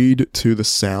married to the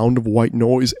sound of White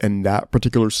Noise and that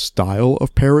particular style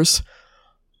of PVRIS,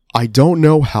 I don't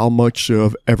know how much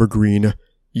of Evergreen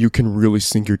you can really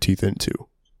sink your teeth into.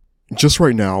 Just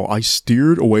right now, I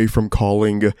steered away from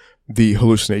calling the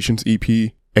Hallucinations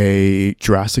EP a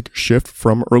drastic shift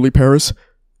from early PVRIS.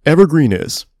 Evergreen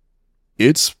is.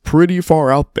 It's pretty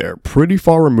far out there, pretty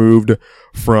far removed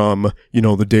from,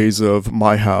 the days of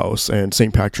My House and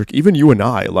St. Patrick, even You and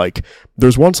I. Like,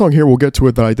 there's one song here, we'll get to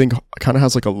it, that I think kind of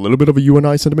has like a little bit of a You and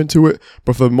I sentiment to it,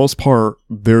 but for the most part,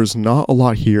 there's not a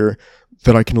lot here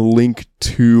that I can link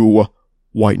to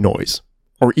White Noise,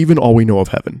 or even All We Know of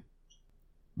Heaven.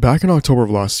 Back in October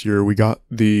of last year, we got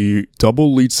the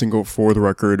double lead single for the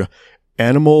record,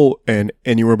 Animal and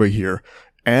Anywhere But Here.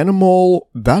 Animal,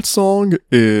 that song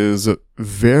is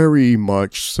very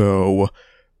much so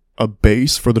a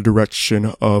base for the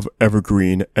direction of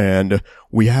Evergreen, and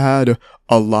we had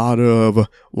a lot of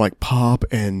like pop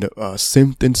and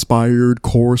synth inspired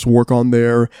chorus work on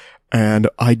there, and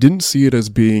I didn't see it as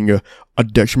being a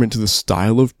detriment to the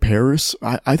style of PVRIS.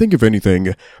 I think if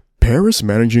anything, PVRIS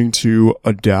managing to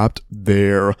adapt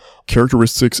their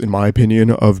characteristics, in my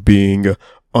opinion, of being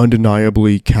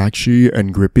undeniably catchy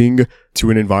and gripping to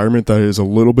an environment that is a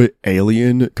little bit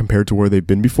alien compared to where they've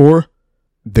been before,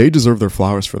 they deserve their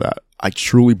flowers for that. I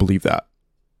truly believe that.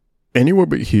 Anywhere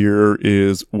But Here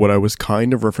is what I was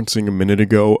kind of referencing a minute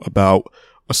ago about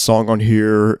a song on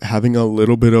here having a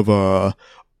little bit of a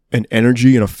an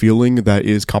energy and a feeling that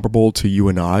is comparable to You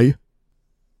and I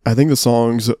think the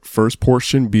song's first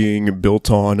portion being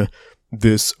built on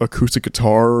this acoustic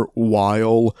guitar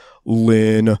while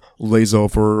Lynn lays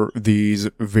over these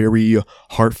very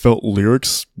heartfelt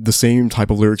lyrics, the same type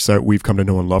of lyrics that we've come to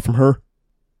know and love from her.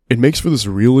 It makes for this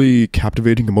really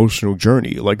captivating emotional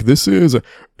journey. Like, this is,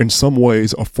 in some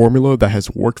ways, a formula that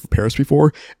has worked for PVRIS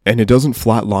before, and it doesn't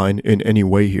flatline in any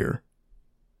way here.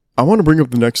 I want to bring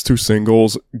up the next two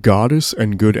singles, Goddess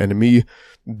and Good Enemy.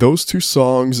 Those two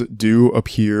songs do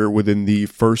appear within the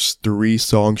first 3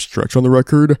 song stretch on the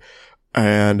record,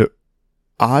 and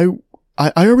I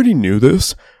already knew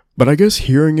this, but I guess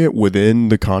hearing it within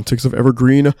the context of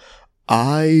Evergreen,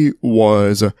 I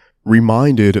was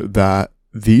reminded that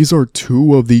these are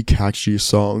 2 of the catchiest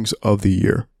songs of the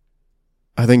year.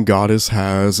 I think Goddess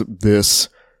has this,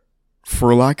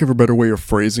 for lack of a better way of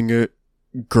phrasing it,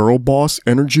 girl boss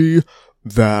energy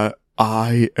that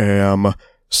I am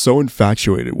so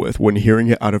infatuated with when hearing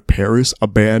it out of PVRIS, a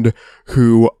band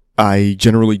who I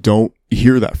generally don't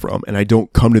hear that from, and I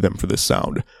don't come to them for this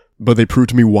sound, but they prove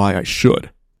to me why I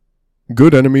should.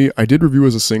 Good Enemy, I did review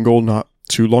as a single not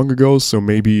too long ago, so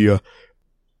maybe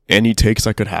any takes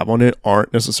I could have on it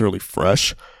aren't necessarily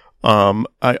fresh.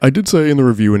 I did say in the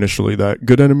review initially that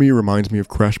Good Enemy reminds me of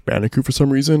Crash Bandicoot for some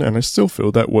reason, and I still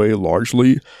feel that way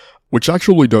largely, which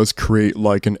actually does create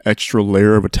like an extra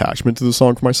layer of attachment to the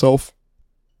song for myself.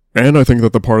 And I think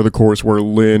that the part of the chorus where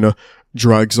Lynn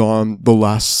drags on the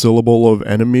last syllable of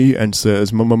enemy and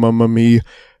says, "Mama, mama, me,"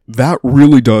 that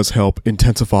really does help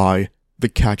intensify the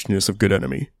catchiness of Good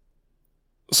Enemy.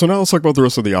 So now let's talk about the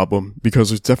rest of the album, because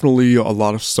there's definitely a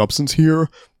lot of substance here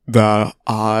that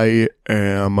I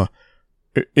am,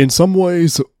 in some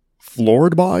ways,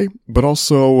 floored by, but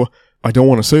also, I don't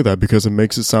want to say that because it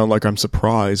makes it sound like I'm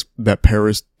surprised that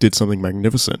PVRIS did something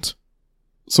magnificent.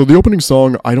 So the opening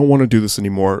song, I don't want to do this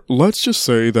anymore. Let's just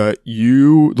say that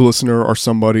you, the listener, are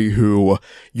somebody who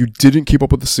you didn't keep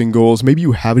up with the singles. Maybe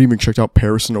you haven't even checked out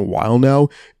PVRIS in a while now,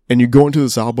 and you go into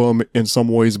this album in some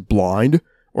ways blind,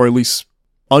 or at least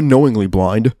unknowingly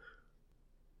blind.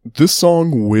 This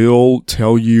song will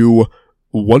tell you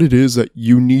what it is that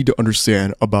you need to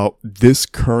understand about this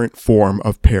current form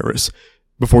of PVRIS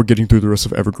before getting through the rest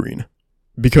of Evergreen.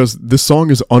 Because this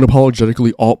song is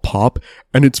unapologetically alt-pop,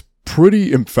 and it's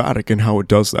pretty emphatic in how it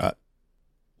does that.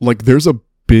 Like, there's a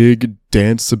big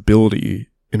danceability,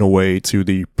 in a way, to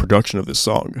the production of this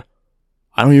song.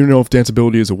 I don't even know if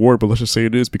danceability is a word, but let's just say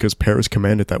it is because PVRIS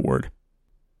commanded that word.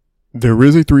 There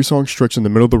is a 3-song stretch in the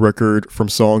middle of the record from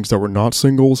songs that were not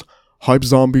singles: Hype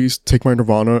Zombies, Take My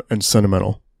Nirvana, and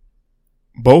Sentimental.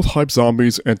 Both Hype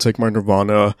Zombies and Take My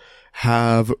Nirvana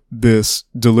have this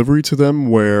delivery to them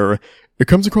where it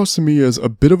comes across to me as a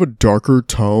bit of a darker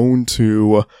tone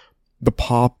to the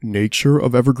pop nature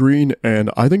of Evergreen, and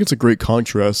I think it's a great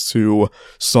contrast to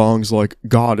songs like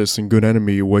Goddess and Good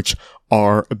Enemy, which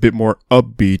are a bit more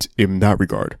upbeat in that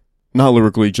regard. Not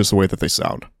lyrically, just the way that they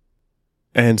sound.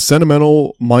 And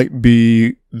Sentimental might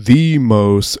be the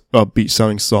most upbeat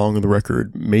sounding song on the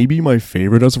record. Maybe my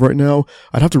favorite as of right now.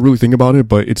 I'd have to really think about it,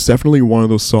 but it's definitely one of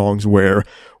those songs where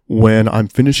when I'm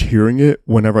finished hearing it,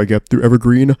 whenever I get through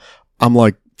Evergreen, I'm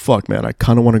like, fuck man, I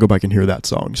kind of want to go back and hear that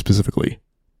song specifically.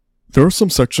 There are some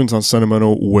sections on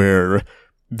Sentimental where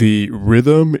the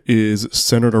rhythm is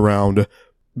centered around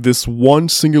this one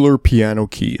singular piano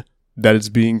key that is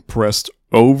being pressed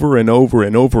over and over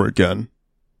and over again.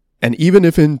 And even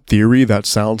if in theory that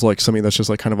sounds like something that's just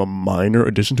like kind of a minor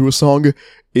addition to a song,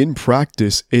 in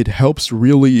practice it helps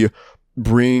really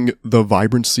bring the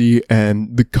vibrancy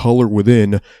and the color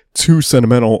within to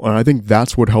Sentimental, and I think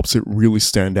that's what helps it really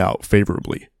stand out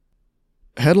favorably.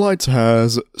 Headlights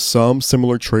has some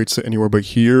similar traits to Anywhere But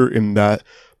Here in that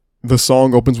the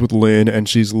song opens with Lynn and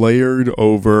she's layered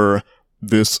over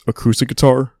this acoustic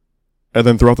guitar. And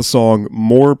then throughout the song,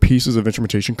 more pieces of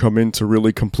instrumentation come in to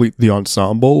really complete the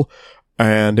ensemble.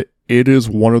 And it is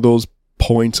one of those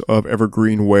points of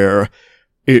Evergreen where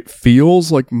it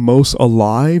feels like most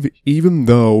alive, even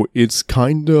though it's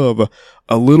kind of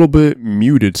a little bit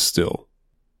muted still.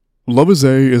 Love Is A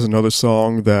is another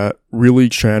song that really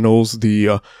channels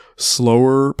the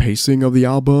slower pacing of the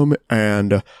album,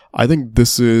 and I think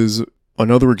this is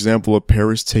another example of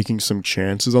PVRIS taking some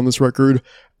chances on this record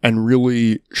and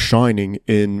really shining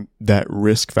in that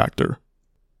risk factor.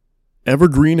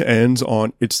 Evergreen ends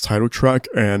on its title track,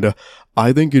 and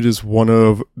I think it is one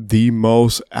of the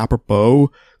most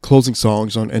apropos closing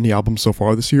songs on any album so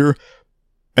far this year,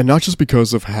 and not just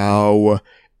because of how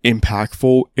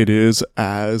impactful it is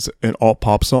as an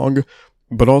alt-pop song,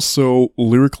 but also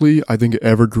lyrically, I think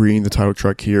Evergreen, the title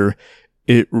track here,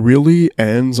 it really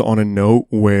ends on a note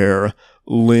where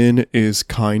Lynn is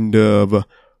kind of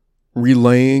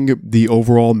relaying the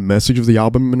overall message of the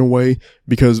album in a way,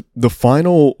 because the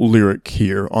final lyric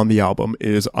here on the album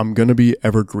is, I'm gonna be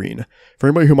evergreen. For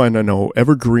anybody who might not know,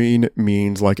 evergreen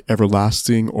means like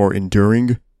everlasting or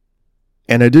enduring.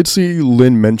 And I did see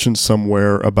Lynn mention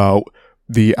somewhere about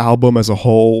the album as a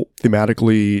whole,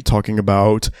 thematically talking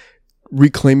about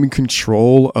reclaiming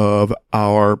control of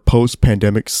our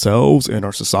post-pandemic selves and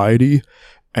our society.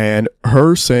 And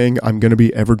her saying, I'm going to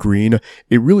be evergreen,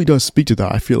 it really does speak to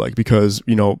that, I feel like, because,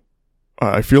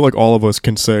 I feel like all of us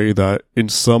can say that in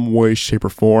some way, shape, or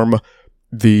form,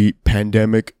 the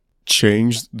pandemic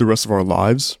changed the rest of our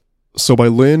lives. So by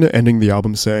Lynn ending the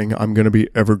album saying, I'm going to be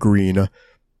evergreen,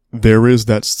 there is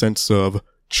that sense of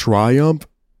triumph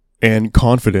and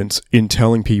confidence in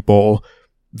telling people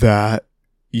that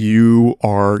you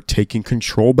are taking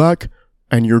control back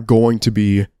and you're going to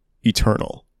be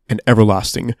eternal and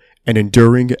everlasting and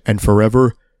enduring and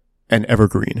forever and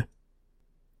evergreen.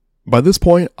 By this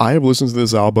point, I have listened to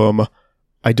this album,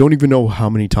 I don't even know how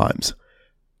many times.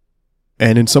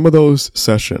 And in some of those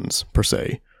sessions, per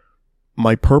se,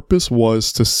 my purpose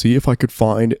was to see if I could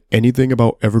find anything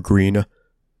about evergreen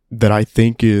that I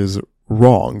think is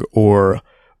wrong or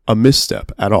a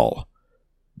misstep at all.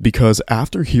 Because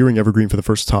after hearing Evergreen for the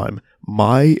first time,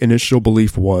 my initial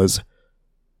belief was,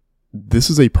 this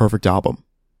is a perfect album.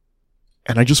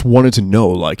 And I just wanted to know,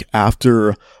 like,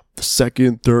 after the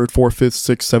second, third, fourth, fifth,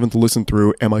 sixth, seventh listen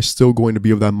through, am I still going to be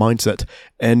of that mindset?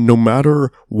 And no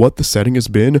matter what the setting has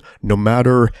been, no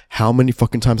matter how many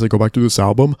fucking times I go back to this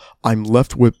album, I'm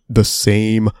left with the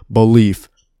same belief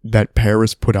that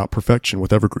PVRIS put out perfection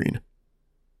with Evergreen.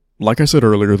 Like I said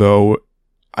earlier, though,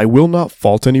 I will not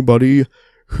fault anybody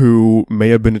who may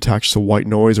have been attached to White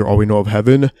Noise or All We Know of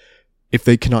Heaven if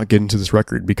they cannot get into this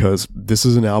record, because this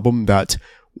is an album that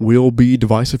will be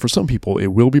divisive for some people. It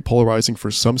will be polarizing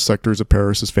for some sectors of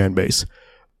PVRIS' fan base.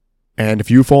 And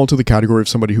if you fall into the category of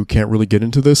somebody who can't really get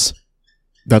into this,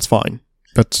 that's fine.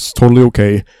 That's totally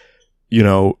okay.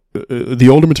 The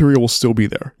older material will still be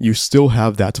there. You still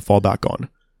have that to fall back on.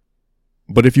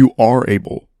 But if you are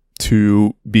able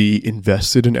to be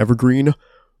invested in Evergreen,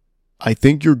 I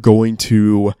think you're going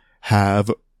to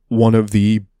have one of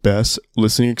the best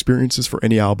listening experiences for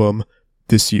any album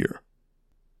this year.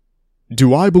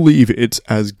 Do I believe it's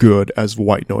as good as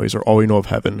White Noise or All We Know of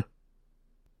Heaven?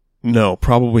 No,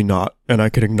 probably not, and I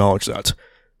can acknowledge that.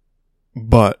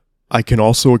 But I can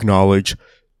also acknowledge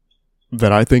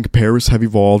that I think PVRIS have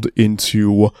evolved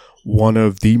into one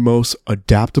of the most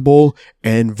adaptable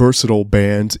and versatile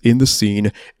bands in the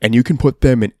scene, and you can put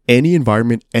them in any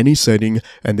environment, any setting,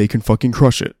 and they can fucking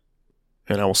crush it.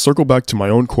 And I will circle back to my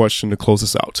own question to close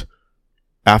this out.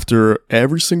 After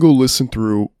every single listen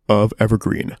through of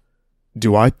Evergreen,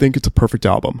 do I think it's a perfect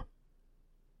album?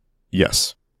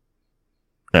 Yes.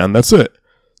 And that's it.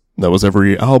 That was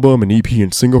every album and EP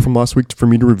and single from last week for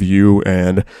me to review,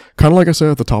 and kind of like I said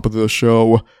at the top of the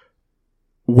show,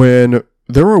 when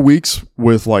there are weeks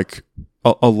with like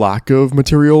a lack of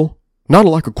material, not a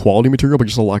lack of quality material, but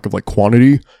just a lack of like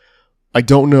quantity, I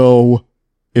don't know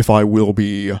if I will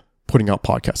be putting out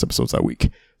podcast episodes that week.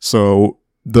 So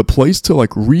the place to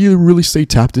like really, really stay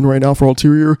tapped in right now for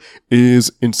Ulterior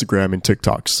is Instagram and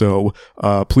TikTok. So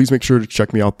please make sure to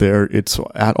check me out there. It's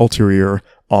at Ulterior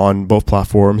on both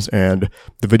platforms, and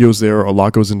the videos there, a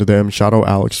lot goes into them. Shout out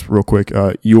Alex real quick.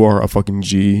 You are a fucking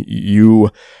G. You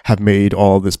have made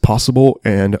all of this possible,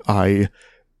 and I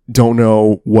don't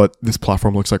know what this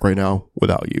platform looks like right now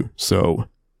without you. So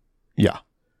yeah.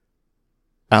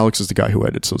 Alex is the guy who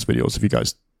edits those videos, if you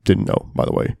guys didn't know, by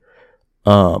the way.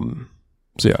 I'm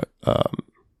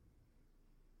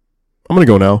gonna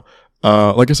go now.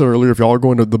 Like I said earlier, if y'all are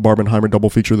going to the Barbenheimer double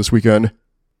feature this weekend,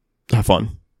 have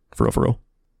fun. For real.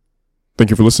 Thank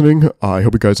you for listening. I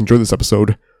hope you guys enjoyed this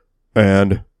episode.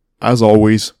 And as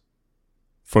always,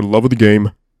 for the love of the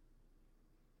game,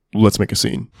 let's make a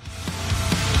scene.